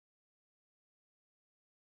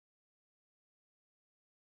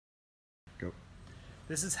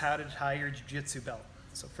This is how to tie your jiu-jitsu belt.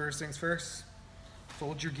 So first things first,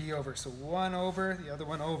 fold your gi over. So one over, the other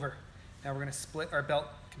one over. Now we're gonna split our belt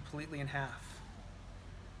completely in half.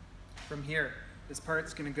 From here, this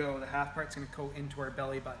part's gonna go, the half part's gonna go into our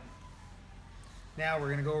belly button. Now we're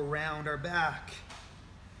gonna go around our back,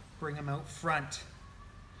 bring them out front.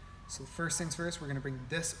 So first things first, we're gonna bring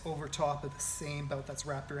this over top of the same belt that's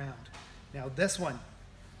wrapped around. Now this one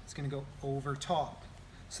is gonna go over top.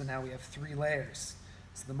 So now we have 3 layers.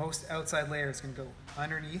 So the most outside layer is gonna go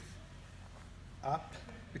underneath, up,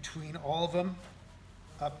 between all of them,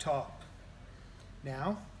 up top.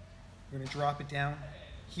 Now, we're gonna drop it down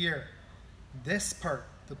here. This part,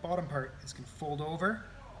 the bottom part, is gonna fold over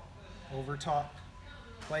top,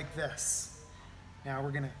 like this. Now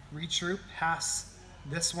we're gonna reach through, pass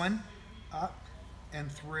this one, up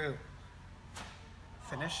and through.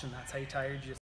 Finish, and that's how you tie your jiu-jitsu.